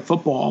taking care of the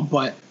football.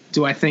 But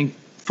do I think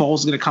Foles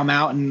is going to come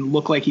out and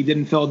look like he did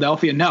in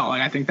Philadelphia? No,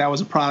 I think that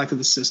was a product of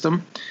the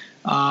system.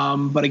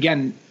 But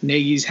again,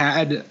 Nagy's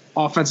had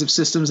offensive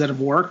systems that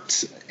have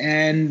worked.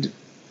 And,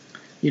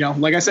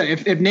 like I said,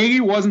 if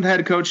Nagy wasn't the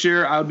head coach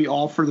here, I would be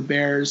all for the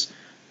Bears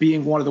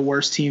being one of the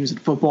worst teams in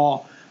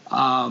football.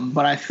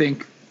 But I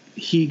think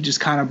he just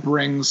kind of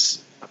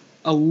brings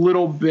a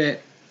little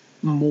bit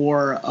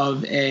more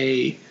of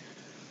a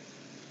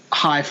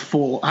high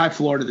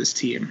floor to this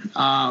team.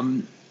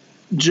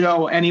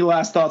 Joe, any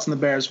last thoughts on the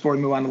Bears before we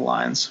move on to the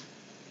Lions?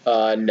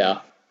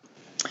 No.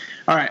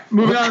 All right,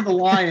 moving on to the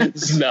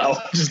Lions. No.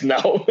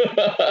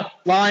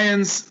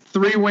 Lions,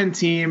 3-win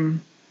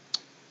team,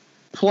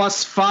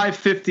 plus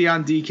 550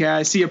 on DK.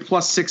 I see a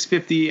plus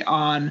 650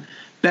 on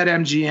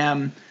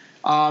BetMGM.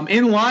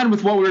 In line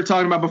with what we were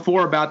talking about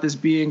before about this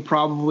being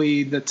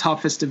probably the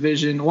toughest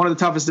division, one of the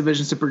toughest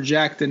divisions to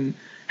project and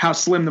how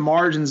slim the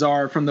margins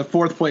are from the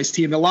 4th place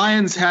team. The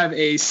Lions have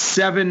a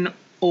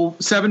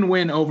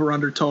 7-win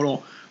over-under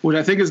total which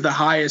I think is the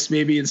highest.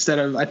 Maybe instead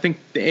of, I think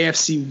the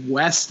AFC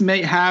West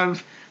may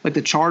have like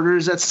the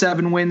Chargers at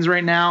 7 wins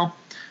right now,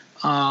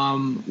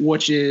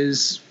 which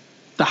is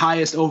the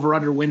highest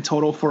over/under win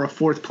total for a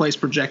 4th place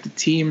projected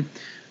team.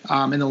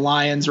 And the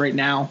Lions right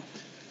now,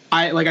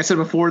 like I said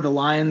before, the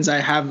Lions I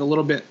have a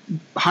little bit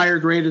higher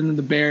graded than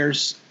the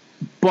Bears,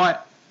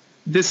 but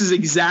this is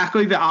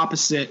exactly the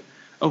opposite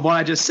of what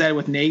I just said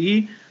with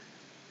Nagy.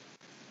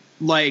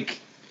 Like,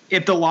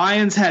 if the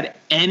Lions had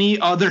any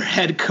other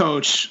head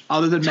coach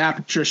other than Matt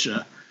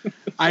Patricia,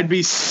 I'd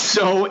be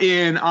so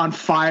in on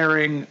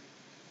firing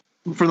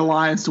for the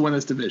Lions to win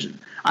this division.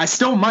 I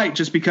still might,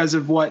 just because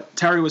of what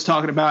Terry was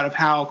talking about of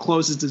how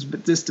close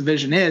this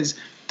division is.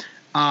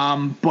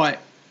 But,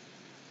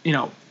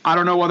 I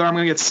don't know whether I'm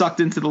going to get sucked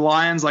into the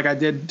Lions like I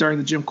did during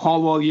the Jim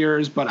Caldwell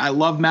years, but I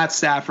love Matt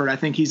Stafford. I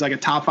think he's like a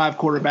top 5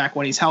 quarterback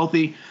when he's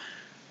healthy.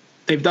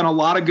 They've done a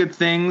lot of good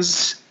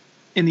things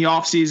in the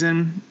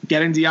offseason,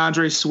 getting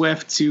DeAndre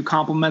Swift to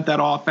complement that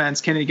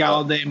offense, Kenny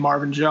Golladay,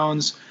 Marvin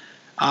Jones.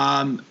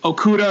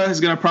 Okuda is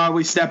going to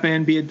probably step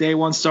in, be a day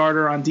 1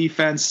 starter on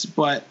defense,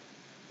 but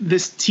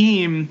this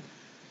team,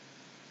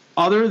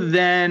 other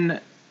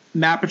than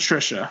Matt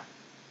Patricia,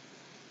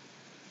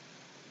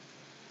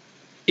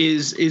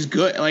 is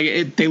good.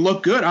 Like, they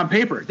look good on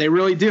paper. They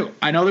really do.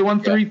 I know they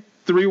won three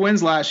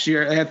wins last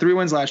year. They had 3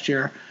 wins last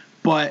year.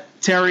 But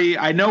Terry,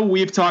 I know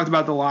we've talked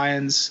about the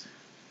Lions.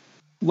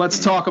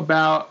 Let's talk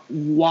about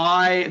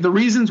the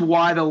reasons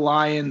why the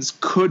Lions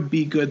could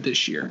be good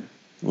this year.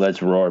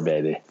 Let's roar,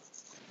 baby.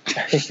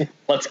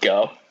 Let's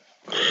go.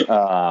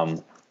 I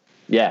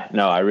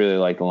really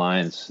like the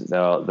Lions.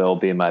 They'll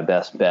be my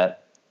best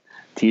bet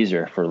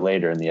teaser for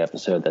later in the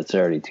episode. That's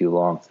already too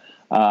long.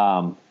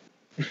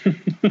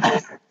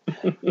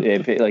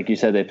 Like you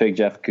said, they picked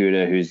Jeff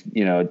Okuda, who's,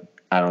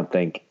 I don't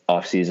think no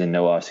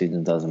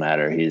offseason doesn't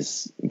matter.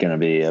 He's going to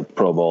be a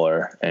Pro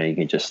Bowler, and he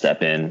can just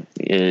step in.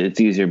 It's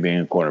easier being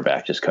a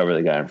quarterback. Just cover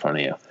the guy in front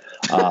of you.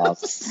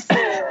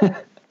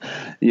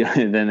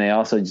 Then they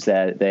also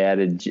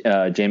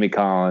added Jamie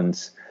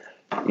Collins,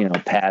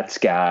 Pat's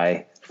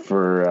guy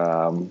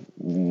for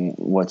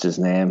what's his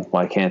name?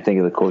 Well, I can't think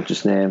of the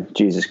coach's name.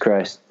 Jesus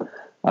Christ.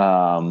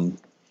 Help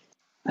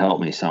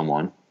me,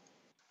 someone.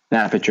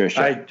 Matt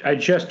Patricia. I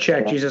just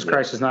checked. Jesus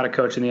Christ is not a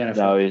coach in the NFL.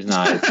 No, he's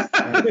not.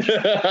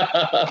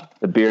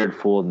 The beard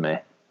fooled me.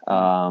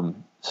 So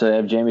they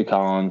have Jamie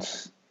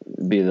Collins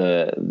be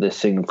the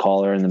signal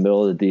caller in the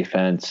middle of the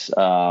defense,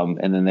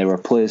 and then they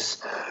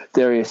replace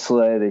Darius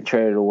Slay. They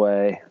traded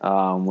away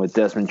with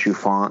Desmond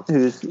Trufant,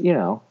 who's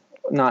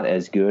not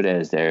as good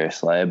as Darius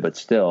Slay, but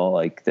still,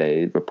 like,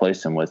 they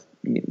replaced him with.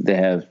 They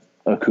have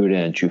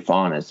Okuda and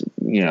Trufant as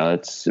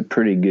it's a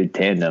pretty good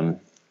tandem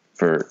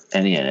for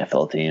any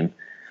NFL team.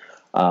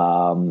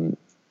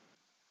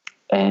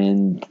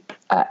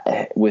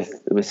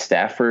 With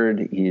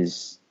Stafford,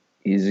 he's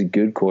a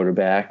good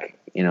quarterback.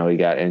 He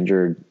got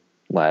injured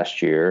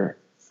last year.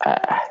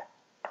 I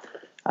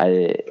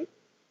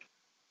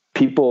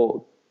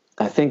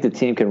think the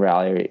team can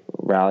rally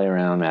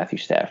around Matthew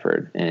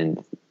Stafford,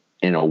 and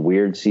in a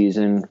weird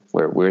season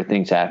where weird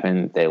things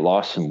happen, they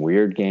lost some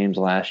weird games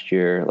last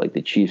year, like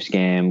the Chiefs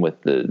game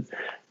with the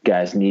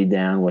guy's knee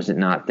down. Was it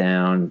not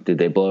down? Did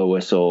they blow a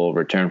whistle,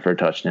 return for a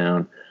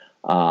touchdown?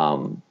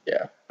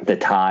 The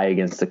tie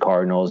against the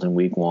Cardinals in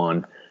week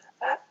 1.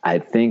 I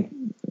think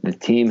the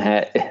team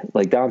had,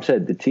 like Dom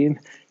said, the team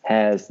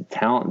has the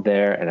talent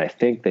there, and I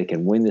think they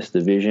can win this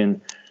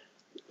division.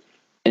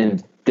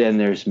 And then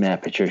there's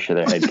Matt Patricia,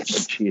 their head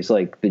coach. He's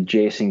like the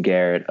Jason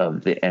Garrett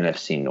of the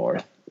NFC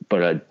North,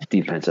 but a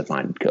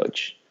defensive-minded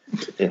coach.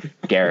 If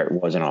Garrett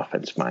was an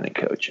offensive-minded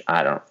coach,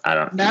 I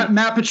don't.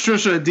 Matt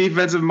Patricia, a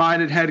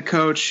defensive-minded head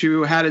coach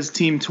who had his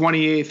team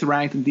 28th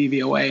ranked in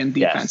DVOA in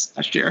defense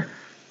last year.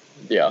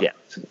 Yeah.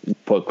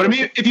 But I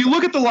mean, if you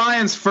look at the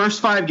Lions'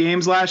 first 5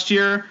 games last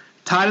year,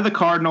 tied to the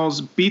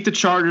Cardinals, beat the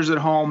Chargers at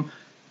home,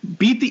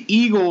 beat the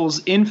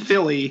Eagles in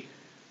Philly,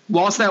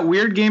 lost that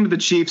weird game to the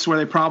Chiefs where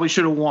they probably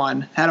should have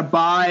won, had a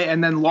bye,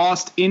 and then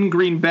lost in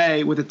Green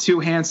Bay with the 2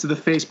 hands to the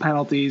face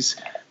penalties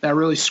that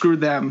really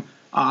screwed them.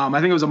 I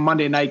think it was a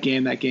Monday night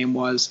game that game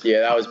was.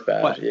 Yeah, that was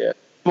bad.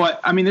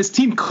 But I mean, this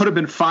team could have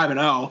been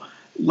 5-0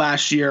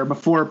 last year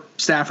before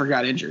Stafford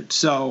got injured.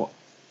 So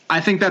I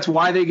think that's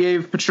why they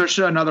gave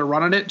Patricia another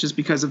run at it, just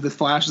because of the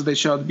flashes they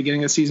showed at the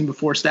beginning of the season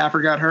before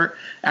Stafford got hurt.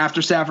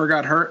 After Stafford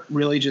got hurt,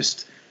 really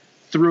just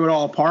threw it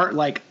all apart.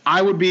 Like,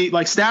 I would be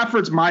like,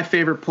 Stafford's my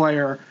favorite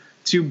player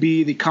to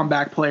be the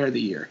comeback player of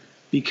the year,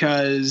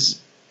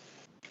 because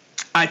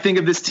I think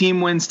if this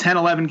team wins 10,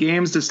 11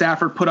 games, does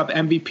Stafford put up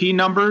MVP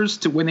numbers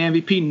to win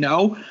the MVP?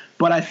 No.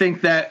 But I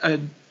think that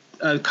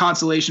a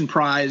consolation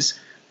prize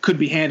could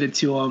be handed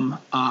to him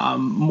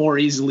more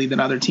easily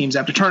than other teams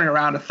after turning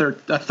around a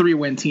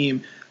 3-win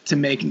team to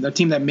make a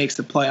team that makes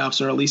the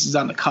playoffs, or at least is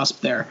on the cusp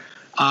there.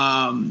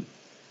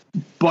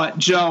 But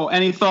Joe,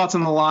 any thoughts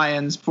on the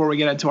Lions before we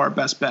get into our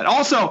best bet?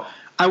 Also,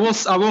 I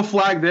will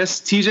flag this: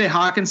 T.J.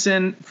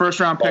 Hawkinson, first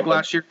round pick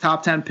last year,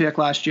 top 10 pick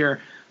last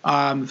year.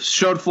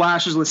 Showed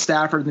flashes with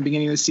Stafford in the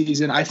beginning of the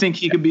season. I think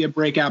he could be a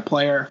breakout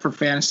player for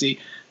fantasy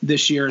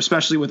this year,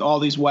 especially with all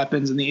these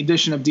weapons and the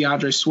addition of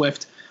DeAndre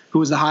Swift, who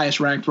was the highest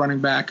ranked running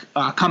back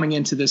coming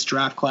into this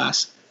draft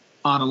class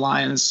on the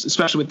Lions,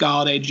 especially with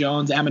Galladay,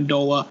 Jones,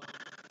 Amendola.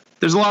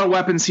 There's a lot of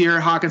weapons here.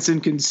 Hawkinson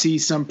can see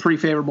some pretty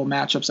favorable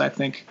matchups, I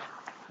think.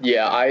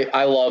 Yeah,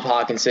 I love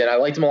Hawkinson. I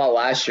liked him a lot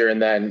last year,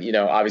 and then,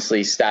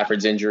 obviously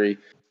Stafford's injury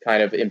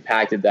kind of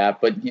impacted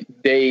that. But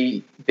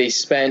they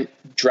spent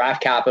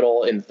draft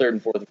capital in the third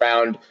and fourth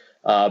round,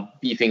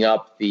 beefing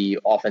up the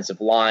offensive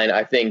line.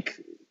 I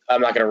think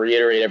I'm not going to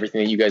reiterate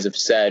everything that you guys have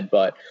said,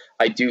 but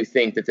I do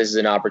think that this is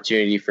an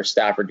opportunity for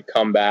Stafford to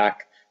come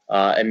back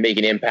and make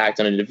an impact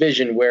on a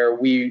division where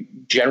we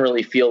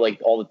generally feel like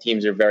all the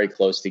teams are very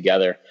close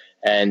together.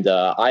 And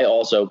I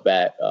also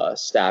bet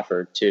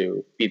Stafford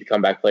to be the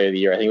comeback player of the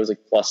year. I think it was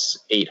like plus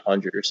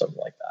 800 or something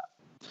like that.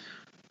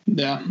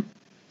 Yeah.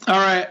 All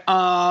right.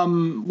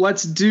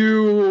 Let's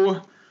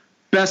do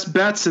best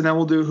bets, and then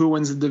we'll do who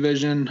wins the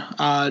division.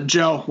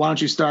 Joe, why don't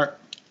you start?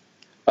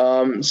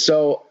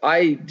 So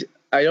I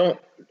don't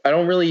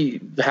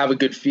really have a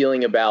good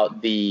feeling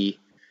about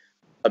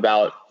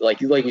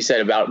like we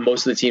said about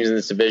most of the teams in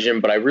this division,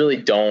 but I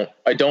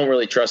don't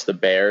really trust the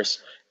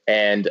Bears.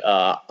 And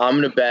I'm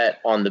going to bet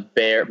on the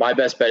Bears. My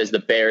best bet is the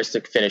Bears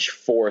to finish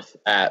fourth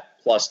at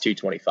plus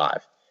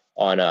 225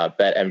 on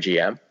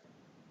BetMGM.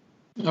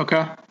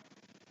 Okay.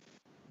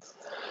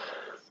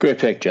 Great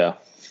pick, Joe.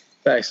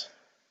 Thanks.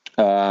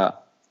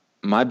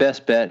 My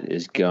best bet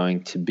is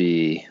going to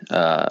be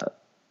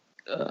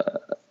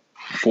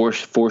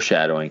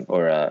foreshadowing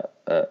or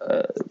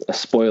a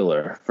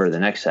spoiler for the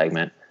next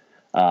segment.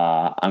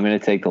 I'm going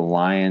to take the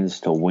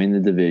Lions to win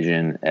the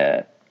division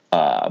at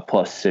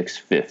plus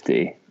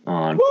 650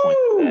 on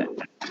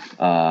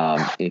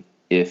PointsBet.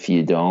 If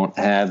you don't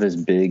have as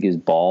big as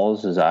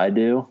balls as I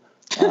do,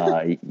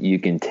 you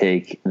can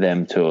take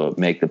them to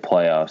make the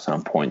playoffs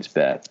on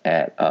PointsBet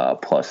at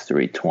plus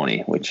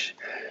 320, which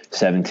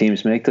 7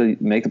 teams make the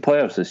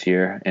playoffs this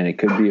year, and it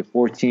could be a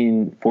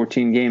 14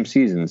 game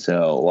season.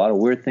 So a lot of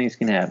weird things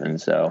can happen.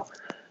 So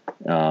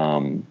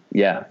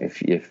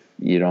if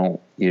you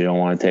don't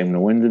want to take them to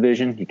win the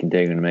division, you can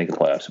take them to make the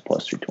playoffs at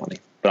plus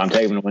 320. But I'm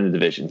taking them to win the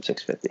division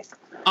 650.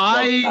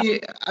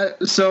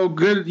 So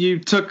good. You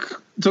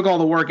took all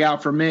the work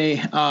out for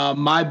me.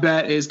 My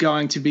bet is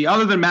going to be,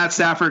 other than Matt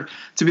Stafford,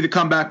 to be the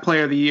comeback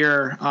player of the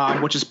year,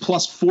 which is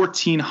plus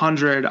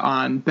 1,400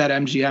 on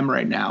BetMGM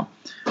right now.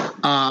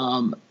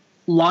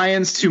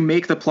 Lions to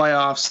make the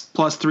playoffs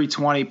plus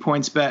 320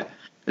 PointsBet.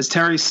 As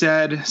Terry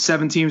said,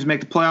 7 teams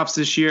make the playoffs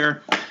this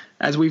year.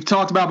 As we've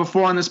talked about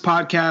before on this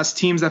podcast,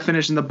 teams that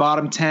finish in the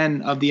bottom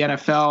 10 of the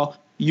NFL,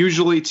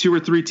 usually 2 or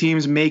 3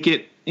 teams make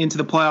it into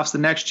the playoffs the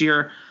next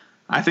year.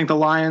 I think the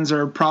Lions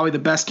are probably the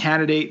best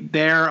candidate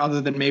there, other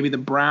than maybe the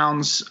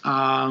Browns.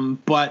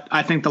 But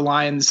I think the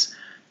Lions,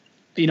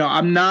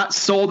 I'm not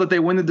sold that they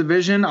win the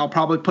division. I'll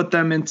probably put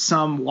them in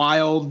some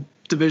wild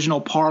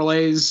divisional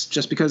parlays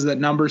just because that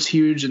number's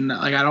huge, and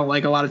I don't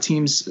like a lot of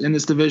teams in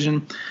this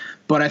division.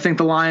 But I think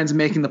the Lions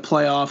making the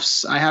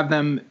playoffs, I have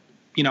them,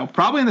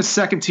 probably in the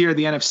second tier of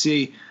the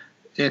NFC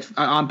if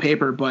on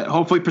paper, but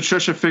hopefully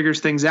Patricia figures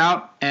things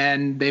out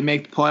and they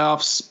make the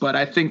playoffs. But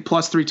I think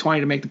plus 320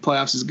 to make the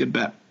playoffs is a good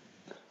bet.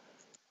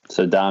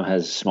 So Dom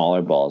has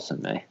smaller balls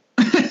than me.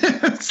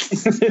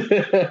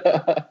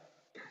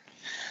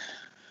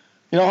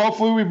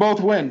 Hopefully we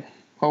both win.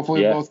 We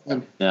both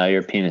win. No,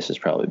 your penis is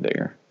probably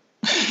bigger.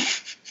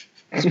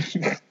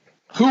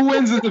 Who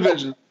wins the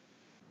division?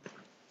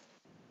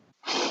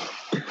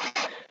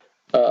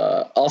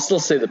 I'll still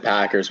say the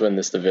Packers win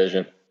this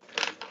division.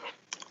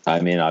 I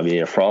mean, I'd be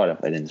a fraud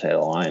if I didn't say the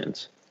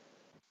Lions.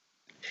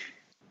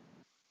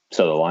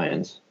 So the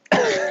Lions.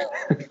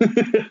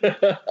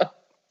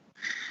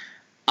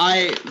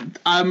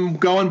 I'm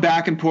going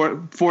back and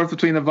forth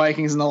between the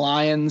Vikings and the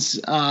Lions,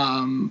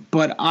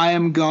 but I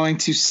am going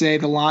to say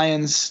the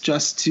Lions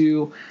just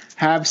to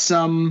have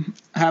some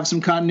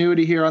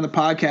continuity here on the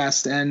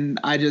podcast, and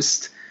I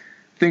just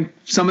think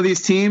some of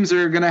these teams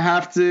are going to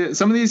have to –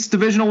 some of these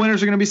divisional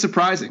winners are going to be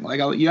surprising.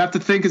 Like, you have to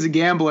think as a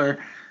gambler,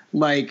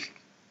 like,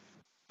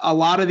 a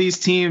lot of these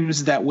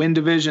teams that win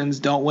divisions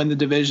don't win the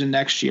division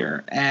next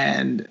year,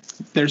 and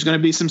there's going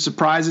to be some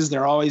surprises.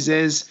 There always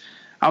is.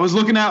 I was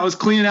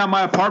cleaning out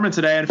my apartment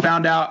today and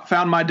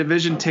found my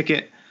division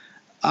ticket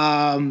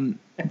that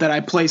I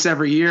place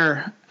every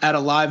year at a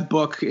live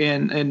book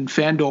in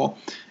FanDuel,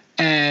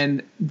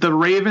 and the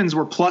Ravens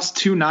were plus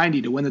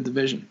 290 to win the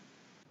division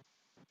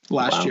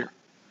last year.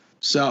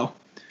 So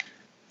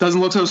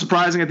doesn't look so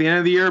surprising at the end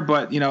of the year,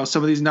 but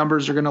some of these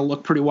numbers are going to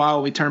look pretty wild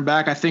when we turn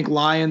back. I think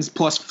Lions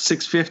plus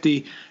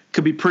 650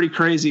 could be pretty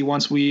crazy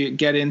once we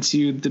get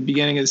into the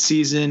beginning of the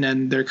season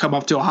and they're come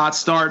up to a hot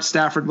start.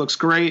 Stafford looks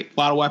great, a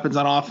lot of weapons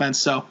on offense.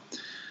 So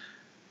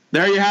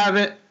there you have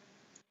it.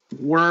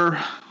 We're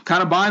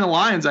kind of buying the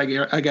Lions, I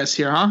guess,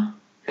 here, huh?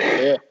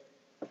 Yeah.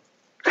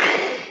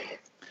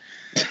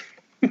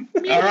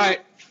 All right.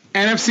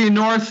 NFC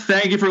North,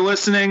 thank you for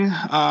listening.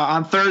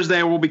 On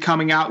Thursday, we'll be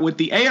coming out with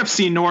the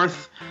AFC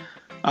North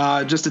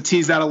Just to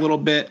tease that a little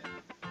bit,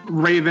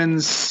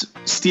 Ravens,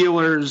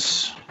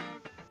 Steelers,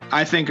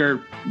 I think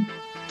are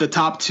the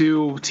top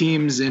two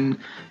teams in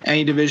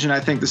any division. I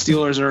think the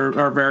Steelers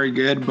are very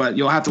good, but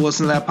you'll have to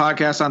listen to that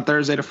podcast on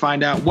Thursday to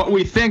find out what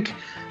we think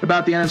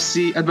about the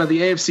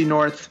AFC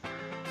North.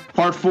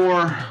 Part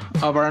 4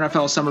 of our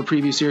NFL Summer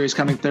Preview Series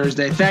coming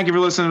Thursday. Thank you for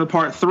listening to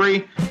Part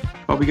 3.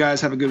 Hope you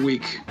guys have a good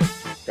week.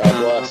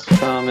 God bless.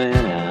 Coming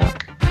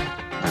out.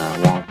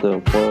 I want the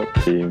world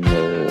to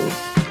know.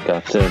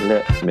 Got to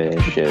let me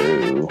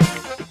show.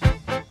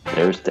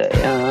 Thursday,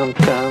 I'm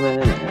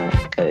coming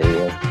out.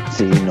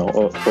 AFC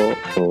North.